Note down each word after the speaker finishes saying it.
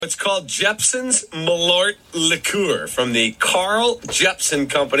It's called Jeppson's Malort Liqueur from the Carl Jeppson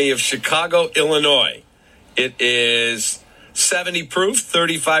Company of Chicago, Illinois. It is 70 proof,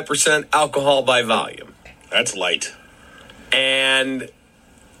 35% alcohol by volume. That's light. And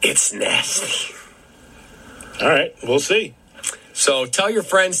it's nasty. All right, we'll see. So tell your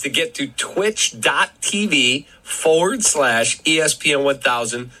friends to get to twitch.tv/ESPN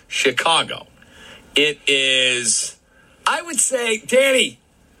 1000 Chicago. It is, I would say, Danny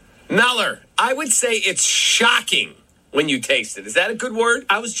Meller, I would say it's shocking when you taste it. Is that a good word?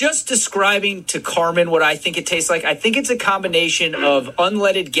 I was just describing to Carmen what I think it tastes like. I think it's a combination of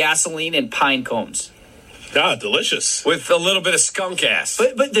unleaded gasoline and pine cones. Ah, delicious. With a little bit of skunk ass.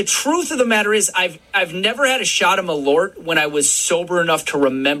 But the truth of the matter is I've never had a shot of Malort when I was sober enough to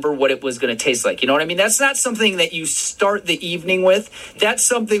remember what it was going to taste like. You know what I mean? That's not something that you start the evening with. That's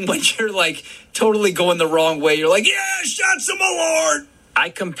something when you're like totally going the wrong way. You're like, yeah, shots of Malort. I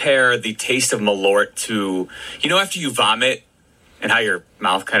compare the taste of Malort to, after you vomit and how your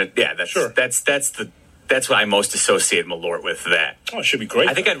mouth kind of, that's what I most associate Malort with. That. Oh, it should be great.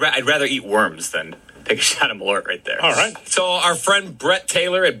 I think I'd rather eat worms than take a shot of Malort right there. All right. So our friend Brett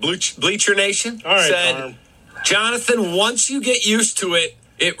Taylor at Bleacher Nation said, Carm. Jonathan, once you get used to it,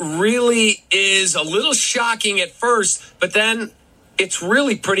 it really is a little shocking at first, but then it's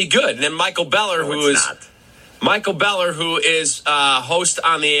really pretty good. And then Michael Beller, who is host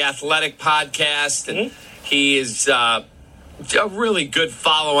on the Athletic podcast, and he is a really good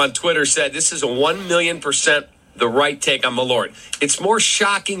follow on Twitter, said this is a 1,000,000% the right take on Malort. It's more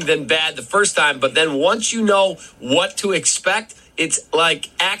shocking than bad the first time, but then once you know what to expect, it's like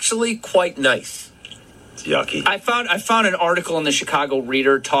actually quite nice. It's yucky. I found an article in the Chicago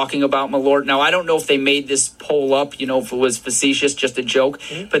Reader talking about Malort. Now, I don't know if they made this poll up, if it was facetious, just a joke,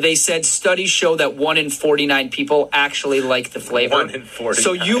 but they said studies show that 1 in 49 people actually like the flavor. 1 in 49.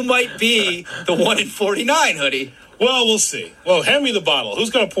 So you might be the 1 in 49, Hoodie. Well, we'll see. Well, hand me the bottle.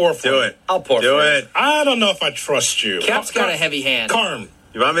 Who's going to pour for me? Do it. I'll pour Do for it. I don't know if I trust you. Cap's got a heavy hand. Carm.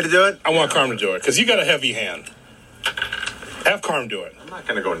 You want me to do it? I want Carm to do it because you got a heavy hand. Have Carm do it. I'm not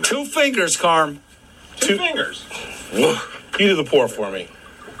going to go nuts. 2 fingers, Carm. Two fingers. You do the pour for me.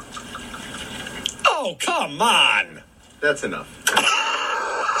 Oh, come on. That's enough.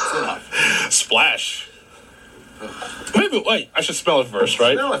 That's enough. Splash. Maybe, wait, I should smell it first,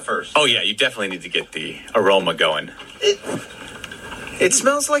 right? Smell it first. Oh, yeah, you definitely need to get the aroma going. It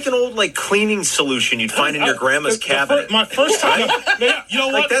smells like an old cleaning solution you'd find in your grandma's cabinet. My first time, you know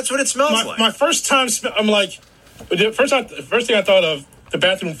what? That's what it smells like. My first time, I'm like, the first thing I thought of, the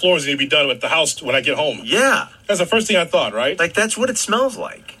bathroom floors need to be done with the house when I get home. Yeah. That's the first thing I thought, right? That's what it smells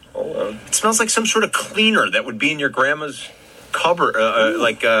like. It smells like some sort of cleaner that would be in your grandma's cupboard,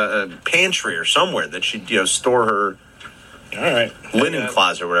 a pantry or somewhere that she'd store her all right linen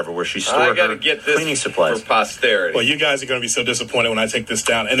closet or whatever, where she stored her cleaning supplies for posterity. Well, you guys are going to be so disappointed when I take this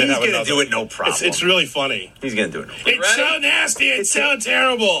down. And He's then going to do it no problem. It's really funny. He's going to do it no problem. It's so nasty. It's so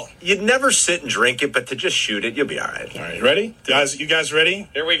terrible. You'd never sit and drink it, but to just shoot it, you'll be all right. All right, you ready? You guys ready?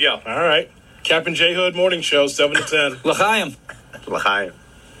 Here we go. All right. Cap and J Hood Morning Show, 7 to 10. L'chaim. L'chaim.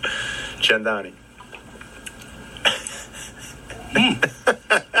 Chandani.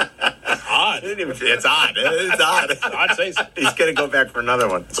 Odd. It's odd. It's odd. I'd say so. He's going to go back for another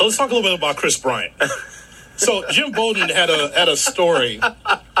one. So let's talk a little bit about Chris Bryant. So Jim Bowden had a story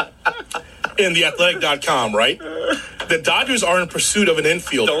in theathletic.com, right? The Dodgers are in pursuit of an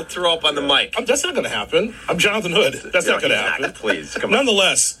infielder. Don't throw up on the mic. That's not going to happen. I'm Jonathan Hood. That's not going to happen. Please, come on.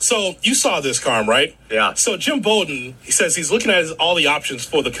 Nonetheless, so you saw this, Carm, right? Yeah. So Jim Bowden, he says he's looking at all the options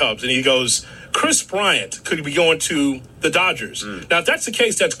for the Cubs, and he goes, Chris Bryant could be going to the Dodgers. Now, if that's the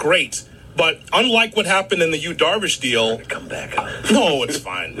case, that's great. But unlike what happened in the Yu Darvish deal, Come back. no, it's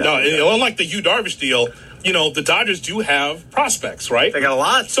fine. No, unlike the Yu Darvish deal, the Dodgers do have prospects, right? They got a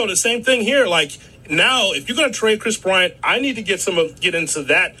lot. So the same thing here. Now, if you're going to trade Chris Bryant, I need to get into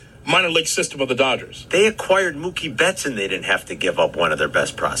that minor league system of the Dodgers. They acquired Mookie Betts, and they didn't have to give up one of their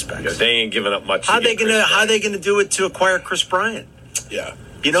best prospects. Yeah, they ain't giving up much. How are they gonna do it to acquire Chris Bryant? Yeah.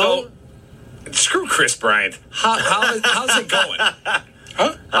 Screw Chris Bryant. How's it going?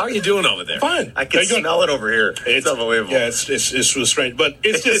 Huh? How are you doing over there? Fine. I can smell it over here. It's unbelievable. Yeah, it's really strange, but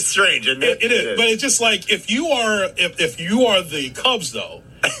it's just it's strange, isn't it? It is, but it's just like if you are the Cubs, though,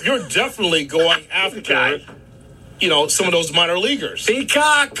 you're definitely going after some of those minor leaguers.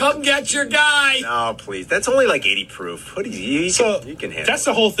 Peacock, come get your guy. No, please. That's only 80 proof. What do you can handle? That's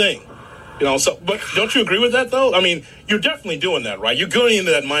the whole thing. But don't you agree with that, though? I mean, you're definitely doing that, right? You're going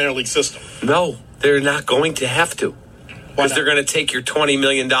into that minor league system. No, they're not going to have to. Why Because not? they're going to take your $20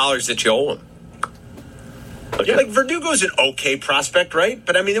 million that you owe them. Okay. Like, Verdugo's an okay prospect, right?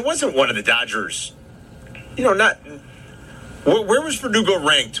 But, I mean, it wasn't one of the Dodgers. Not... Where was Verdugo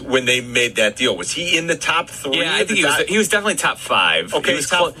ranked when they made that deal? Was he in the top 3? Yeah, I think he was definitely top 5. Okay, was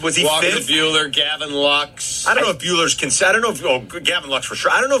he Walker fifth? Buehler, Gavin Lux. I don't know if Buehler's considered. I don't know if Gavin Lux for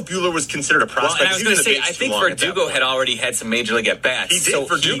sure. I don't know if Buehler was considered a prospect. Well, and I was going to say, I think Verdugo had already had some major league at bats. He did. So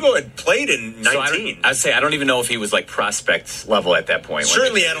Verdugo had played in 19. So I'd say I don't even know if he was like prospect level at that point.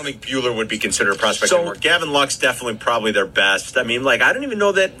 Certainly, I don't think Buehler would be considered a prospect anymore. Gavin Lux definitely probably their best. I mean, like, I don't even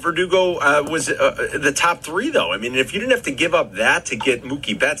know that Verdugo was the top 3 though. I mean, if you didn't have to give up that to get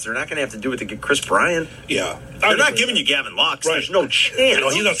Mookie Betts, they're not going to have to do it to get Chris Bryant. Yeah. They're not giving you Gavin Lux. Right. There's no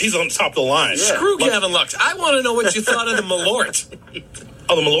chance. He's on top of the line. Yeah. Screw Gavin Lux. I want to know what you thought of the Malort.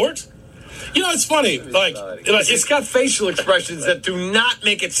 Oh, the Malort? It's funny. It's got facial expressions that do not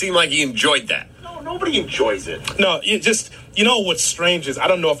make it seem like he enjoyed that. No, nobody enjoys it. No, what's strange is I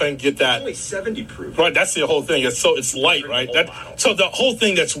don't know if I can get that. It's only 70 proof. Right, that's the whole thing. It's light, right? So the whole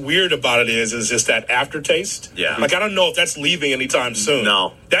thing that's weird about it is just that aftertaste. Yeah. Like, I don't know if that's leaving anytime soon.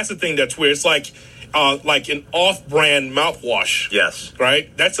 No. That's the thing that's weird. It's like an off-brand mouthwash. Yes.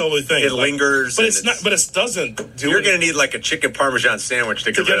 Right? That's the only thing. It lingers. But it's not. But it doesn't do. You're going to need like a chicken Parmesan sandwich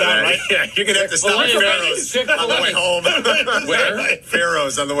to get out, that. Right? Yeah, you're going to have to stop at Farrow's on the way home. Where?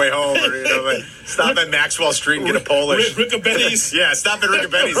 Farrow's on the way home. Or, stop at Maxwell Street and get a Polish. Riccobetti's. Yeah, stop at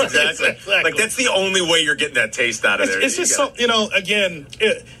Riccobetti's. Exactly. Like, that's the only way you're getting that taste out of there. It's just so, again,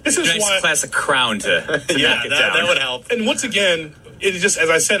 this is nice why. Classic Crown to knock it down. That would help. And once again, it is just, as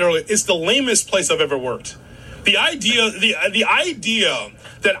I said earlier, it's the lamest place I've ever worked. The idea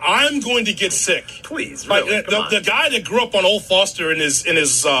that I'm going to get sick. Please, like really, the guy that grew up on Old Foster in his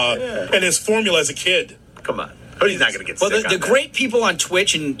formula as a kid. Come on. He's not going to get sick. Well, the great people on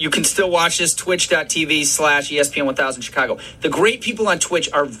Twitch, and you can still watch this, twitch.tv/ESPN1000 Chicago. The great people on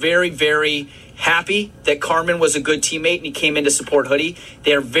Twitch are very, very happy that Carmen was a good teammate and he came in to support Hoodie.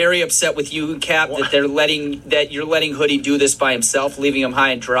 They're very upset with you, Cap, that you're letting Hoodie do this by himself, leaving him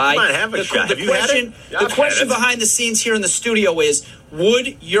high and dry. Come on, have a shot. Have you had it? The question behind the scenes here in the studio is,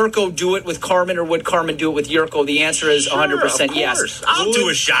 would Yurko do it with Carmen or would Carmen do it with Yurko? The answer is 100% yes. I'll do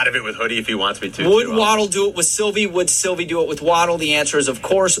a shot of it with Hoodie if he wants me to. Would Waddle do it with Sylvie? Would Sylvie do it with Waddle? The answer is of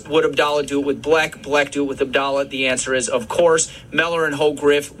course. Would Abdallah do it with Bleck? Bleck do it with Abdallah? The answer is of course. Meller and Ho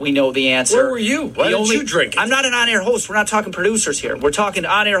Griff, we know the answer. Where were you? Why didn't you drink it? I'm not an on-air host. We're not talking producers here. We're talking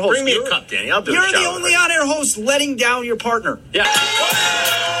on-air hosts. Bring me a cup, Danny. I'll do You're a shot. the only on-air host letting down your partner. Yeah.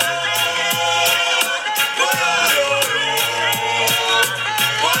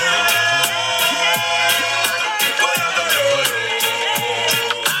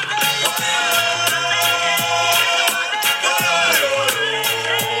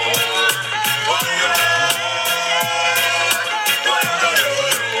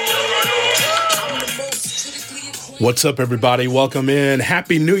 What's up, everybody? Welcome in.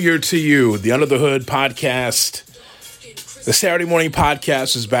 Happy New Year to you. The Under the Hood podcast. The Saturday morning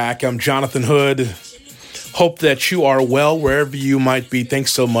podcast is back. I'm Jonathan Hood. Hope that you are well wherever you might be.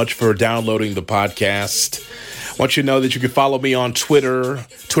 Thanks so much for downloading the podcast. I want you to know that you can follow me on Twitter,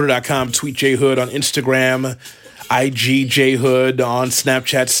 twitter.com, tweetjhood, on Instagram, IGJhood, on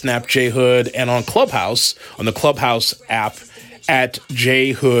Snapchat, SnapJhood, and on Clubhouse, on the Clubhouse app, at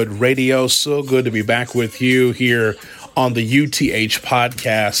JHood Radio. So good to be back with you here on the UTH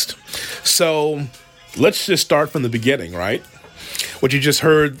podcast. So let's just start from the beginning, right? What you just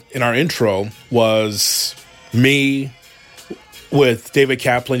heard in our intro was me with David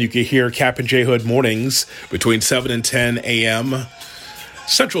Kaplan. You can hear Cap and JHood mornings between 7 and 10 a.m.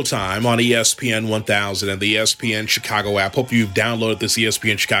 Central Time on ESPN 1000 and the ESPN Chicago app. Hope you've downloaded this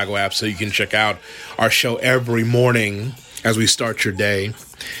ESPN Chicago app so you can check out our show every morning as we start your day.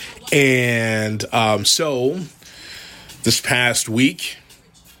 And so this past week,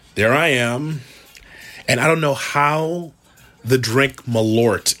 there I am, and I don't know how the drink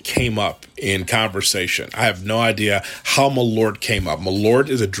Malort came up in conversation. I have no idea how Malort came up. Malort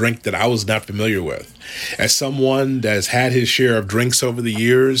is a drink that I was not familiar with. As someone that has had his share of drinks over the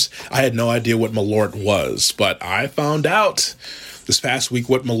years, I had no idea what Malort was, but I found out this past week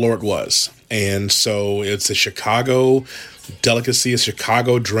what Malort was. And so it's a Chicago delicacy, a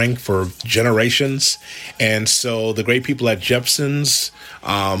Chicago drink for generations. And so the great people at Jeppson's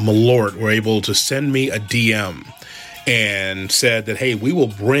Malort were able to send me a DM and said that, hey, we will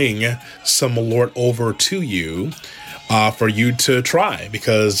bring some Malort over to you for you to try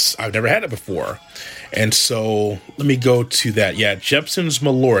because I've never had it before. And so let me go to that. Yeah, Jeppson's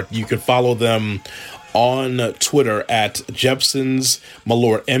Malort. You can follow them on Twitter at Jeppson's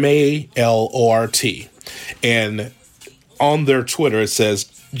Malort, Malort. And on their Twitter, it says,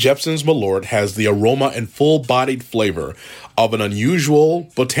 Jeppson's Malort has the aroma and full-bodied flavor of an unusual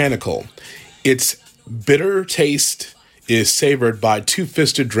botanical. Its bitter taste is savored by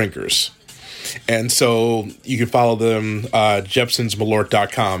two-fisted drinkers. And so you can follow them.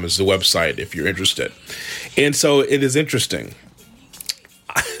 JeppsonsMalort.com is the website if you're interested. And so it is interesting.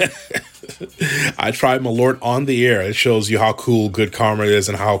 I tried Malort on the air. It shows you how cool Good Karma is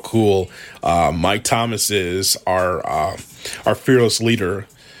and how cool Mike Thomas is, our fearless leader,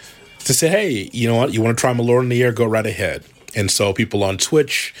 to say, hey, you know what? You want to try Malort on the air? Go right ahead. And so people on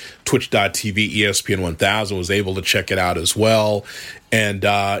Twitch, twitch.tv, ESPN 1000 was able to check it out as well. And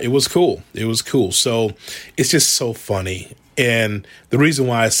it was cool. It was cool. So it's just so funny. And the reason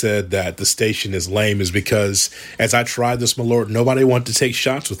why I said that the station is lame is because as I tried this Malort, nobody wanted to take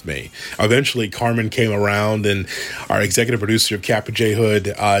shots with me. Eventually, Carmen came around, and our executive producer of Kappa J Hood,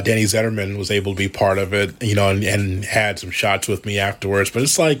 Danny Zetterman, was able to be part of it, you know, and had some shots with me afterwards. But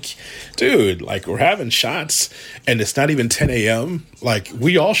it's like, dude, like, we're having shots, and it's not even 10 a.m. Like,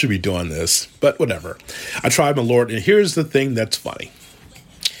 we all should be doing this. But whatever. I tried Malort, and here's the thing that's funny,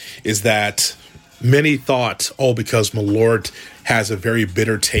 is that many thought, because Malort has a very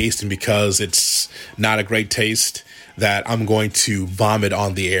bitter taste and because it's not a great taste, that I'm going to vomit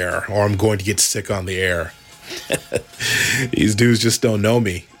on the air or I'm going to get sick on the air. These dudes just don't know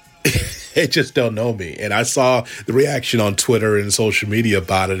me. They just don't know me. And I saw the reaction on Twitter and social media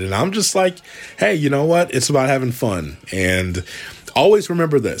about it. And I'm just like, hey, you know what? It's about having fun. And always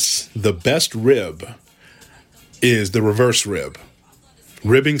remember this. The best rib is the reverse rib.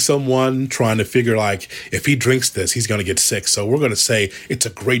 Ribbing someone, trying to figure, like, if he drinks this, he's going to get sick. So we're going to say it's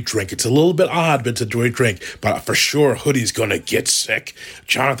a great drink. It's a little bit odd, but it's a great drink. But for sure, Hoodie's going to get sick.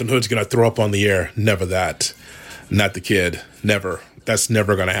 Jonathan Hood's going to throw up on the air. Never that. Not the kid. Never. That's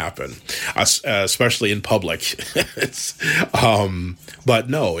never going to happen, especially in public. But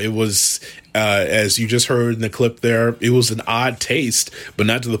no, it was, as you just heard in the clip there, it was an odd taste, but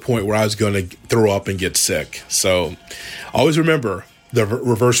not to the point where I was going to throw up and get sick. So always remember the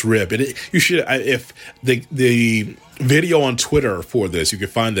reverse rib. You should, if the video on Twitter for this, you can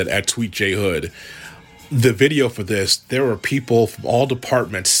find that at TweetJHood. The video for this, there were people from all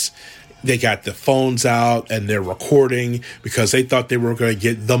departments. They got the phones out and they're recording because they thought they were going to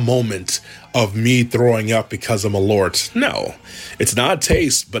get the moment of me throwing up because of Malort. No, it's not a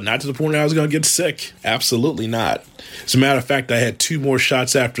taste, but not to the point where I was going to get sick. Absolutely not. As a matter of fact, I had 2 more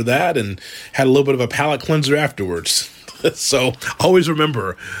shots after that and had a little bit of a palate cleanser afterwards. So always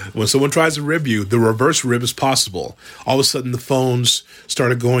remember, when someone tries to rib you, the reverse rib is possible. All of a sudden, the phones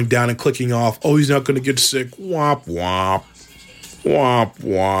started going down and clicking off. Oh, he's not going to get sick. Womp, womp. Womp,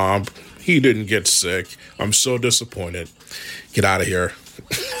 womp. He didn't get sick. I'm so disappointed. Get out of here.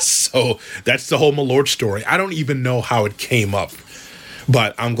 So that's the whole Malort story. I don't even know how it came up.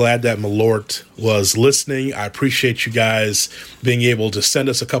 But I'm glad that Malort was listening. I appreciate you guys being able to send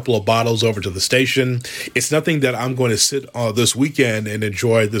us a couple of bottles over to the station. It's nothing that I'm going to sit this weekend and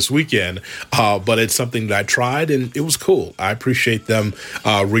enjoy this weekend, but it's something that I tried, and it was cool. I appreciate them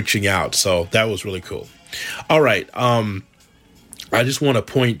reaching out. So that was really cool. All right. I just want to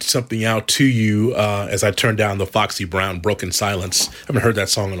point something out to you as I turn down the Foxy Brown Broken Silence. I haven't heard that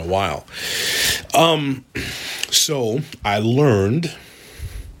song in a while. So I learned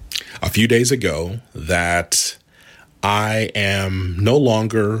a few days ago that I am no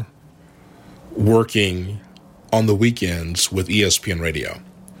longer working on the weekends with ESPN Radio.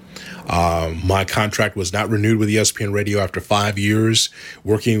 My contract was not renewed with ESPN Radio after 5 years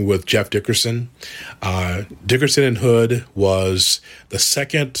working with Jeff Dickerson. Dickerson and Hood was the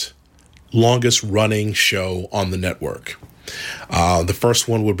second longest running show on the network. The first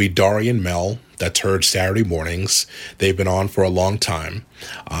one would be Dari and Mel. That's heard Saturday mornings. They've been on for a long time.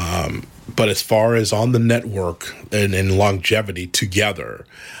 But as far as on the network and longevity together,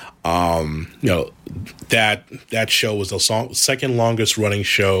 that show was the second longest running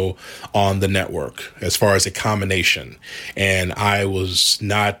show on the network as far as a combination. And I was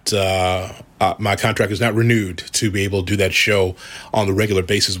not, my contract is not renewed to be able to do that show on the regular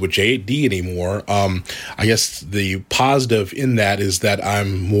basis with JD anymore. I guess the positive in that is that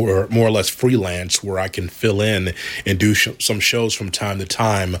I'm more or less freelance, where I can fill in and do some shows from time to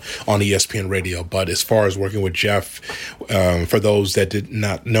time on ESPN Radio. But as far as working with Jeff, for those that did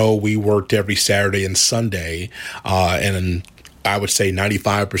not know, we worked every Saturday and Sunday, and I would say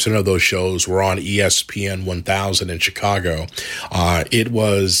 95% of those shows were on ESPN 1000 in Chicago. It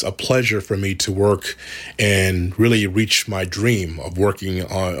was a pleasure for me to work and really reach my dream of working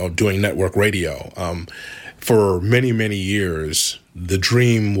on doing network radio. for many, many years, the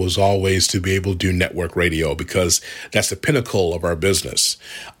dream was always to be able to do network radio because that's the pinnacle of our business.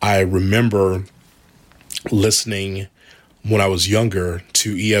 I remember listening when I was younger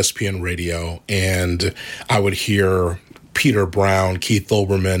to ESPN radio, and I would hear Peter Brown, Keith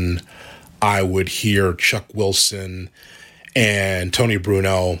Olbermann, I would hear Chuck Wilson and Tony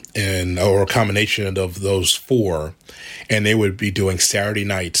Bruno, or a combination of those four, and they would be doing Saturday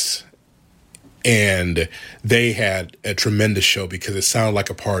nights. And they had a tremendous show because it sounded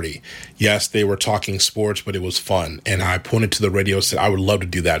like a party. Yes, they were talking sports, but it was fun. And I pointed to the radio and said, I would love to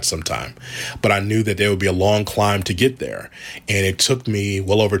do that sometime. But I knew that there would be a long climb to get there. And it took me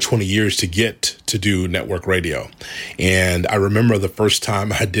well over 20 years to get to do network radio. And I remember the first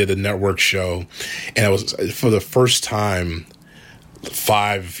time I did a network show, and it was for the first time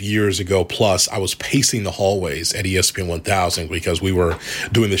 5 years ago plus, I was pacing the hallways at ESPN 1000 because we were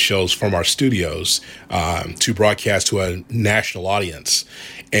doing the shows from our studios to broadcast to a national audience.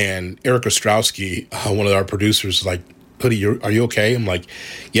 And Eric Ostrowski, one of our producers, was like, Hoodie, are you okay? I'm like,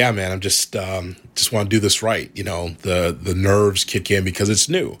 yeah, man, I'm just want to do this right. You know, the nerves kick in because it's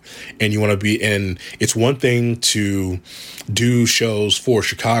new, and you want to be. And it's one thing to do shows for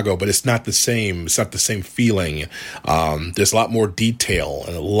Chicago, but it's not the same. It's not the same feeling. There's a lot more detail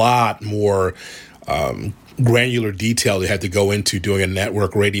and a lot more granular detail they had to go into doing a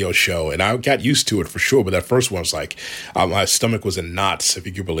network radio show. And I got used to it for sure. But that first one was like, my stomach was in knots, if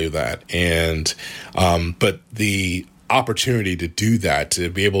you could believe that. And, but the opportunity to do that, to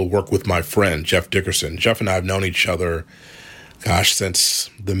be able to work with my friend, Jeff Dickerson. Jeff and I have known each other, since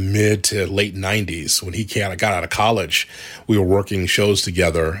the mid to late 90s. When he got out of college, we were working shows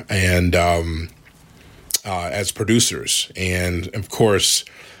together and as producers. And, of course,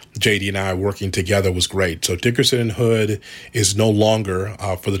 JD and I working together was great. So Dickerson and Hood is no longer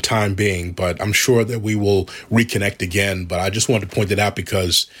for the time being, but I'm sure that we will reconnect again. But I just wanted to point it out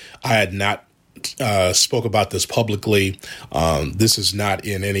because I had not spoke about this publicly. This is not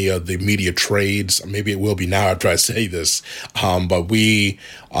in any of the media trades. Maybe it will be now after I say this. But we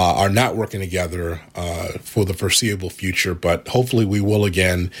are not working together for the foreseeable future. But hopefully we will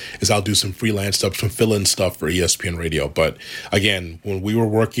again, as I'll do some freelance stuff, some fill-in stuff for ESPN Radio. But again, when we were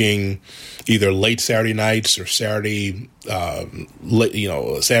working either late Saturday nights or Saturday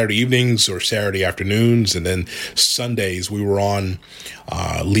evenings or Saturday afternoons, and then Sundays we were on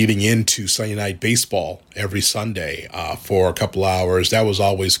leading into Sunday night baseball every Sunday for a couple hours. That was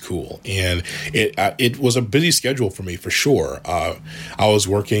always cool, and it was a busy schedule for me for sure. I was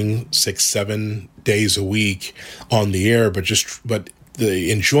working 6-7 days a week on the air, but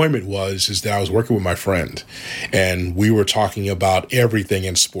the enjoyment is that I was working with my friend, and we were talking about everything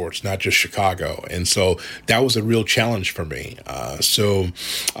in sports, not just Chicago. And so that was a real challenge for me. So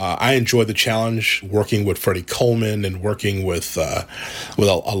I enjoyed the challenge working with Freddie Coleman and working with a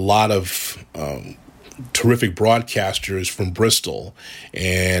lot of terrific broadcasters from Bristol.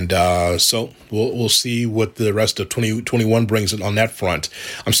 And so we'll see what the rest of 2021 brings on that front.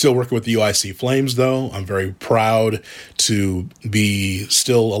 I'm still working with the UIC Flames, though. I'm very proud to be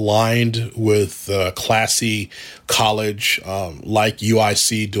still aligned with classy college like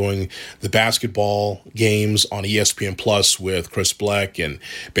UIC, doing the basketball games on ESPN Plus with Chris Bleck, and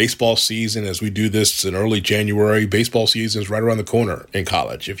baseball season, as we do this in early January. Baseball season is right around the corner in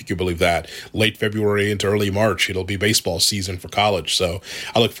college, if you can believe that. Late February into early March, it'll be baseball season for college. So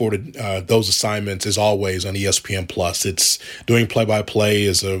I look forward to those assignments, as always, on ESPN Plus. It's doing play-by-play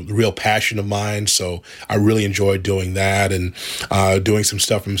is a real passion of mine, so I really enjoy doing that, and doing some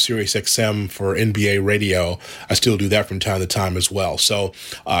stuff from SiriusXM for NBA radio. I still do that from time to time as well. So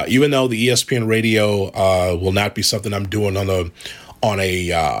even though the ESPN radio will not be something I'm doing on a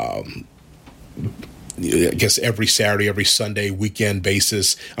I guess every Saturday, every Sunday, weekend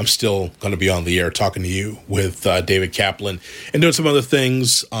basis, I'm still going to be on the air talking to you with David Kaplan and doing some other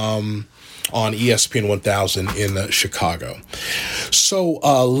things on ESPN 1000 in Chicago. So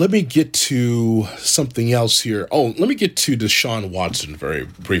let me get to something else here. Let me get to Deshaun Watson very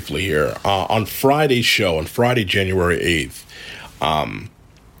briefly here. On Friday's show, on Friday, January 8th,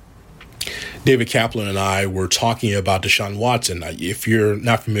 David Kaplan and I were talking about Deshaun Watson. If you're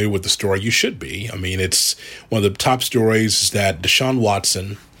not familiar with the story, you should be. I mean, it's one of the top stories is that Deshaun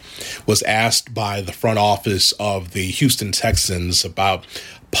Watson was asked by the front office of the Houston Texans about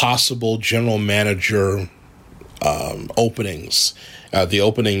possible general manager openings. The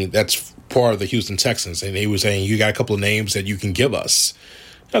opening that's part of the Houston Texans. And he was saying, you got a couple of names that you can give us.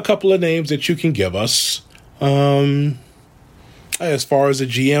 A couple of names that you can give us. as far as the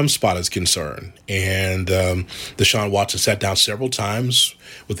GM spot is concerned. And Deshaun Watson sat down several times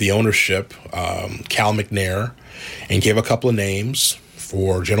with the ownership, Cal McNair, and gave a couple of names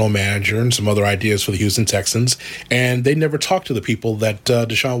for general manager and some other ideas for the Houston Texans. And they never talked to the people that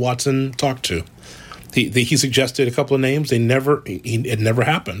Deshaun Watson talked to. He suggested a couple of names. It never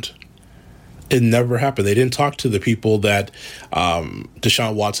happened. It never happened. They didn't talk to the people that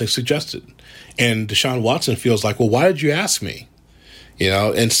Deshaun Watson suggested. And Deshaun Watson feels like, well, why did you ask me? You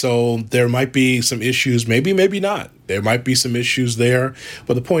know, and so there might be some issues, maybe not. There might be some issues there.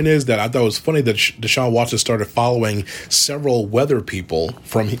 But the point is that I thought it was funny that Deshaun Watson started following several weather people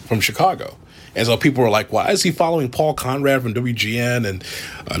from Chicago. And so people were like, why is he following Paul Conrad from WGN and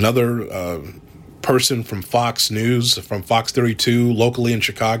another person from Fox News, from Fox 32 locally in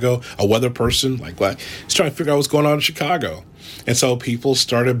Chicago, a weather person? Like, what? He's trying to figure out what's going on in Chicago. And so people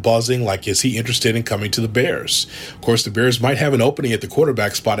started buzzing, like, is he interested in coming to the Bears? Of course, the Bears might have an opening at the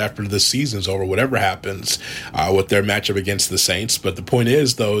quarterback spot after this season's over, whatever happens with their matchup against the Saints. But the point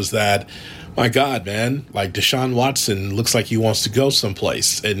is, though, is that, my God, man, like Deshaun Watson looks like he wants to go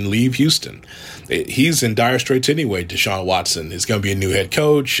someplace and leave Houston. He's in dire straits anyway, Deshaun Watson. He's going to be a new head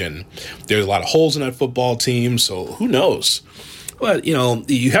coach, and there's a lot of holes in that football team, so who knows? But, you know,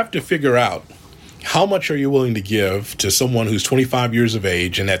 you have to figure out, how much are you willing to give to someone who's 25 years of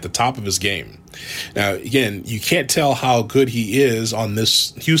age and at the top of his game? Now, again, you can't tell how good he is on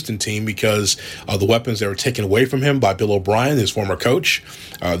this Houston team because of the weapons that were taken away from him by Bill O'Brien, his former coach.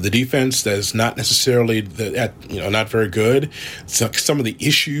 The defense that is not necessarily not very good. Some of the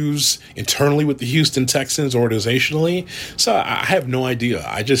issues internally with the Houston Texans organizationally. So I have no idea.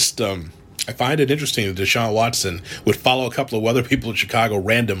 I find it interesting that Deshaun Watson would follow a couple of other people in Chicago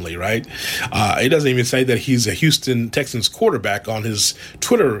randomly, right? It doesn't even say that he's a Houston Texans quarterback on his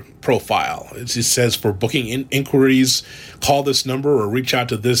Twitter profile. It just says for booking inquiries, call this number or reach out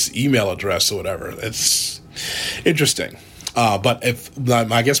to this email address or whatever. It's interesting. But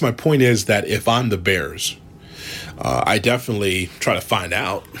I guess my point is that if I'm the Bears, I definitely try to find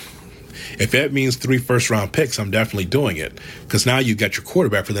out. If that means 3 first-round picks, I'm definitely doing it because now you got your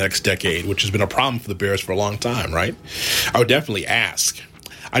quarterback for the next decade, which has been a problem for the Bears for a long time, right? I would definitely ask.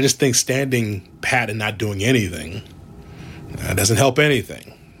 I just think standing pat and not doing anything doesn't help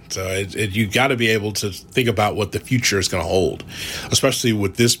anything. So you got to be able to think about what the future is going to hold, especially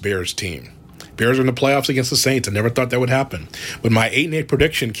with this Bears team. Bears are in the playoffs against the Saints. I never thought that would happen. But my 8-8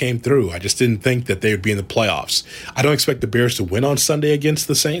 prediction came through. I just didn't think that they would be in the playoffs. I don't expect the Bears to win on Sunday against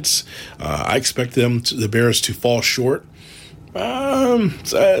the Saints. I expect the Bears to fall short. Like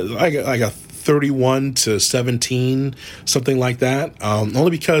a 31-17, something like that. Only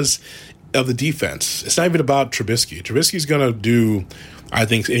because of the defense. It's not even about Trubisky. Trubisky's going to do, I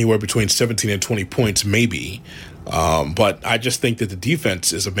think, anywhere between 17 and 20 points, maybe. But I just think that the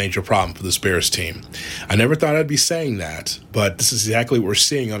defense is a major problem for this Bears team. I never thought I'd be saying that, but this is exactly what we're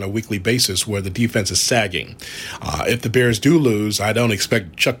seeing on a weekly basis where the defense is sagging. If the Bears do lose, I don't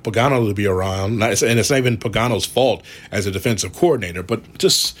expect Chuck Pagano to be around, and it's not even Pagano's fault as a defensive coordinator, but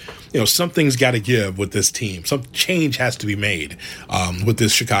just, something's got to give with this team. Some change has to be made with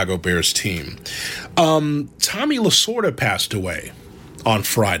this Chicago Bears team. Tommy Lasorda passed away on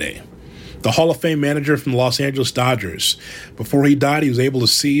Friday. The Hall of Fame manager from the Los Angeles Dodgers. Before he died, he was able to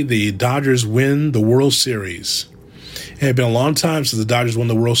see the Dodgers win the World Series. It had been a long time since the Dodgers won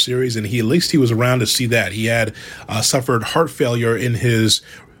the World Series, and at least he was around to see that. He had suffered heart failure in his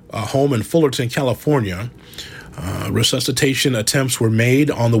home in Fullerton, California. Resuscitation attempts were made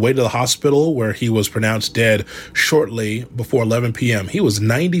on the way to the hospital, where he was pronounced dead shortly before 11 p.m. He was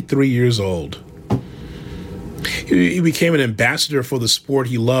 93 years old. He became an ambassador for the sport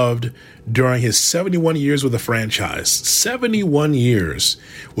he loved during his 71 years with the franchise. 71 years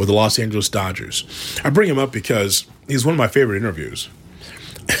with the Los Angeles Dodgers. I bring him up because he's one of my favorite interviews.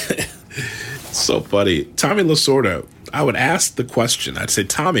 So funny. Tommy Lasorda, I would ask the question. I'd say,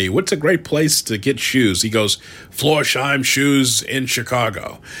 Tommy, what's a great place to get shoes? He goes, Florsheim Shoes in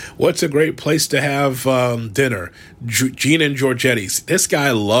Chicago. What's a great place to have dinner? Gene and Giorgetti's. This guy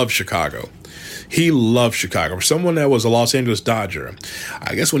loves Chicago. He loved Chicago. For someone that was a Los Angeles Dodger,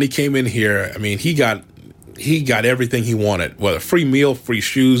 I guess when he came in here, I mean, he got everything he wanted. Well, a free meal, free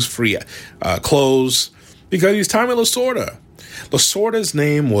shoes, free clothes, because he's Tommy Lasorda. Lasorda's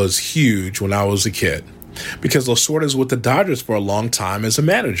name was huge when I was a kid because Lasorda's with the Dodgers for a long time as a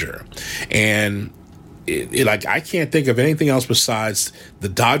manager. And I can't think of anything else besides the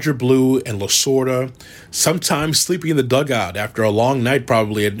Dodger blue and Lasorda. Sometimes sleeping in the dugout after a long night,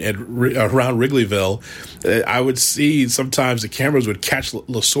 probably around Wrigleyville, I would see sometimes the cameras would catch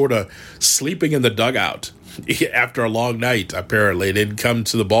Lasorda sleeping in the dugout after a long night, apparently. Didn't come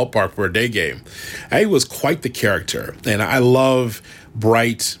to the ballpark for a day game. He was quite the character. And I love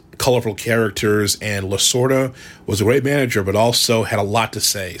bright, colorful characters. And Lasorda was a great manager, but also had a lot to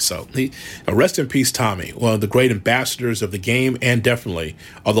say. So rest in peace, Tommy, one of the great ambassadors of the game and definitely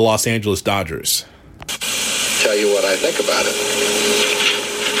of the Los Angeles Dodgers. Tell you what I think about it.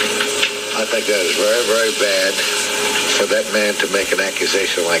 I think that is very, very bad for that man to make an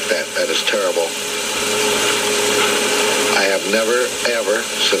accusation like that. That is terrible. I have never, ever,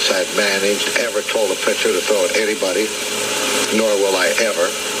 since I've managed, ever told a pitcher to throw at anybody, nor will I ever.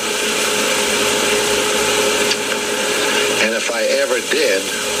 And if I ever did,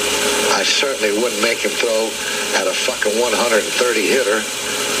 I certainly wouldn't make him throw at a fucking 130 hitter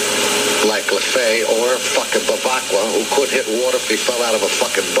like LaFay or fucking Bavacqua, who couldn't hit water if he fell out of a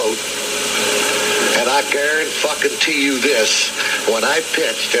fucking boat. And I guarantee you this, when I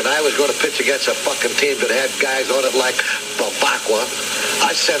pitched and I was going to pitch against a fucking team that had guys on it like Bavacqua, I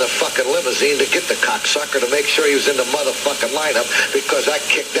sent a fucking limousine to get the cocksucker to make sure he was in the motherfucking lineup, because I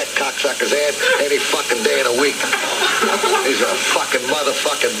kicked that cocksucker's ass any fucking day in a week. He's a fucking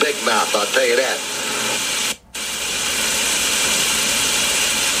motherfucking big mouth, I'll tell you that.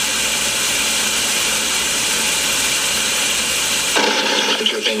 What's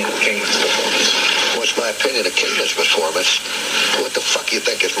your opinion of Kingman's performance? What's my opinion of Kingman's performance? What the fuck you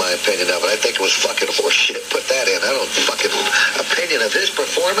think is my opinion of it? I think it was fucking horseshit. Put that in. I don't fucking opinion of his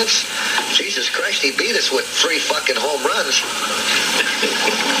performance. Jesus Christ, he beat us with 3 fucking home runs.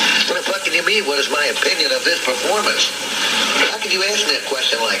 What the fuck do you mean? What is my opinion of his performance? How can you ask me a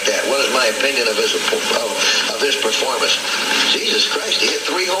question like that? What is my opinion of his performance? Jesus Christ, he hit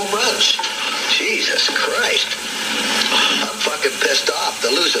 3 home runs. Jesus Christ. I'm fucking pissed off to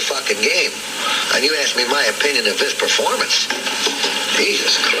lose a fucking game. And you ask me my opinion of his performance.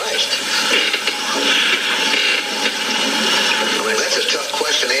 Jesus Christ. I mean, that's a tough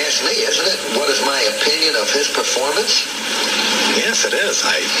question to ask me, isn't it? What is my opinion of his performance? Yes, it is.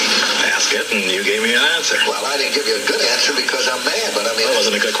 I asked it and you gave me an answer. Well, I didn't give you a good answer because I'm mad, but I mean... That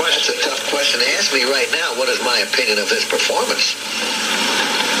wasn't a good question. That's a tough question to ask me right now. What is my opinion of his performance?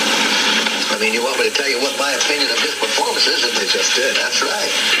 I mean, you want me to tell you what my opinion of his performance is? And you just did. That's right.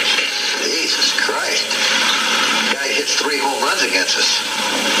 Jesus Christ. Guy hits 3 home runs against us.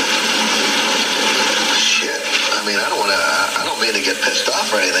 Shit. I mean, I don't mean to get pissed off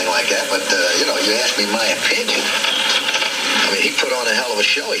or anything like that, but, you asked me my opinion. I mean, he put on a hell of a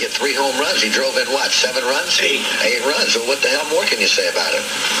show. He hit 3 home runs. He drove in, 7 runs? 8 runs. So what the hell more can you say about it?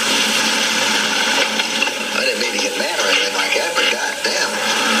 I didn't mean to get mad or anything like that, but goddamn.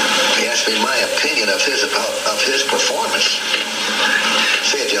 He asked me my opinion of his performance.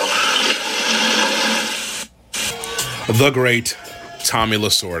 See you, Joe. The great Tommy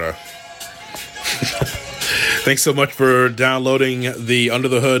Lasorda. Thanks so much for downloading the Under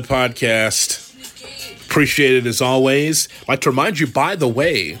the Hood podcast. Appreciate it as always. I'd like to remind you, by the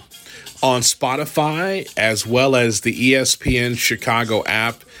way, on Spotify as well as the ESPN Chicago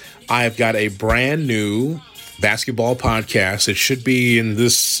app, I've got a brand new basketball podcast. It should be in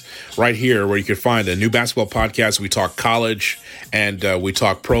this right here where you can find a new basketball podcast. We talk college and we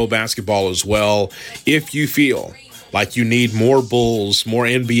talk pro basketball as well. If you feel like you need more Bulls, more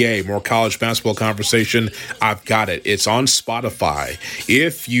NBA, more college basketball conversation, I've got it. It's on Spotify.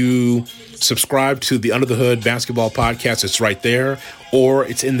 If you subscribe to the Under the Hood basketball podcast, it's right there. Or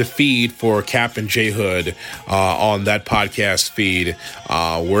it's in the feed for Cap and J Hood on that podcast feed,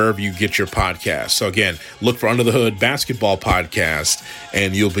 wherever you get your podcast. So again, look for Under the Hood Basketball Podcast,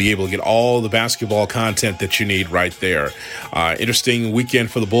 and you'll be able to get all the basketball content that you need right there. Interesting weekend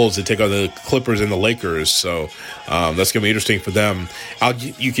for the Bulls. They take on the Clippers and the Lakers, so that's going to be interesting for them.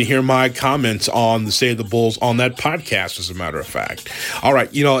 You can hear my comments on the state of the Bulls on that podcast, as a matter of fact. All right,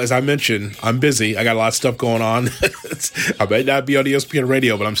 as I mentioned, I'm busy. I got a lot of stuff going on. I may not be on ESPN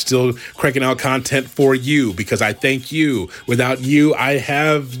Radio, but I'm still cranking out content for you because I thank you. Without you, I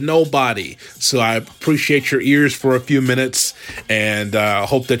have nobody. So I appreciate your ears for a few minutes and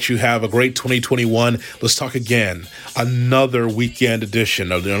hope that you have a great 2021. Let's talk again. Another weekend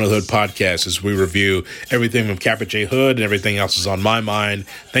edition of the Under the Hood podcast as we review everything from Kappa J Hood and everything else is on my mind.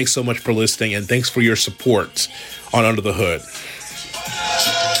 Thanks so much for listening, and thanks for your support on Under the Hood.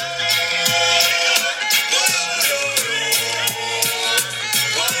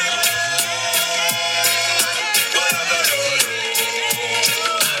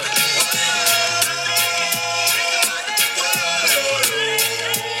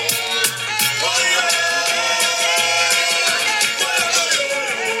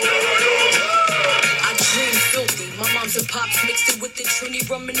 Pounds of pops mixed it with the Trini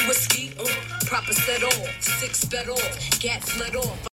rum and whiskey. Proper set off, 6 bet off, gas let off.